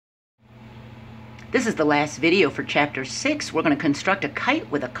This is the last video for Chapter 6. We're going to construct a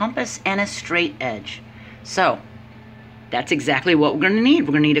kite with a compass and a straight edge. So, that's exactly what we're going to need.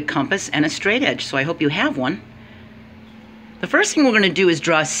 We're going to need a compass and a straight edge, so I hope you have one. The first thing we're going to do is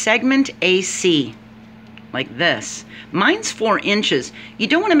draw a segment AC, like this. Mine's 4 inches. You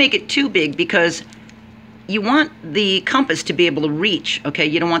don't want to make it too big because you want the compass to be able to reach, okay?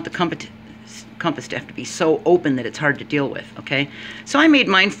 You don't want the compass to have to be so open that it's hard to deal with, okay? So I made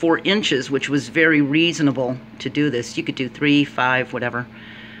mine 4 inches, which was very reasonable to do this. You could do 3, 5, whatever.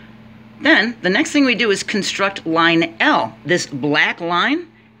 Then the next thing we do is construct line L, this black line,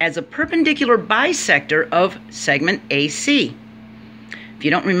 as a perpendicular bisector of segment AC. If you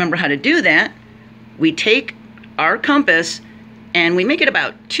don't remember how to do that, we take our compass and we make it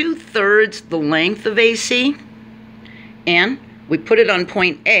about 2/3 the length of AC, and we put it on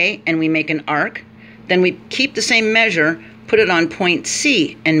point A and we make an arc. Then we keep the same measure, put it on point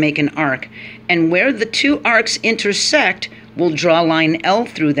C and make an arc. And where the 2 arcs intersect, we'll draw line L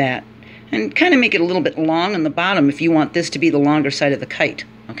through that. And kind of make it a little bit long on the bottom if you want this to be the longer side of the kite,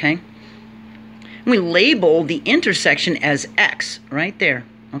 okay? And we label the intersection as X right there,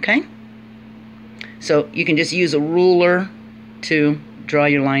 okay? So you can just use a ruler to draw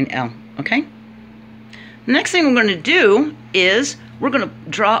your line L, okay? The next thing we're going to do is we're going to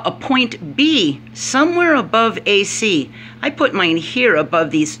draw a point B somewhere above AC. I put mine here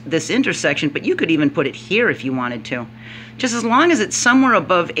above this intersection, but you could even put it here if you wanted to. Just as long as it's somewhere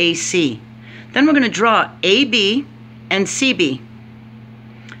above AC. Then we're going to draw AB and CB.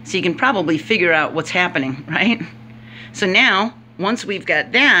 So you can probably figure out what's happening, right? So now, once we've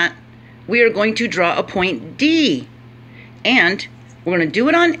got that, we are going to draw a point D. And we're going to do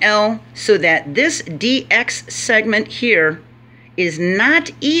it on L so that this DX segment here is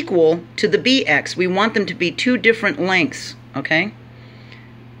not equal to the BX. We want them to be 2 different lengths, okay?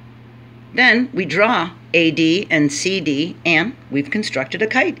 Then we draw AD and CD, and we've constructed a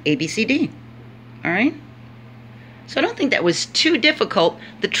kite, ABCD, all right? So I don't think that was too difficult.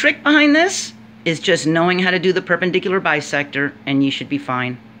 The trick behind this is just knowing how to do the perpendicular bisector, and you should be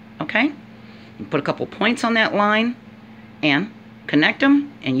fine, okay? You put a couple points on that line, and connect them,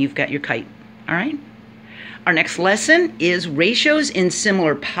 and you've got your kite, all right? Our next lesson is ratios in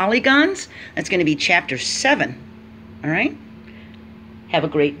similar polygons. That's going to be Chapter 7, all right? Have a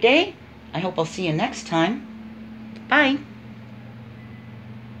great day. I hope I'll see you next time. Bye.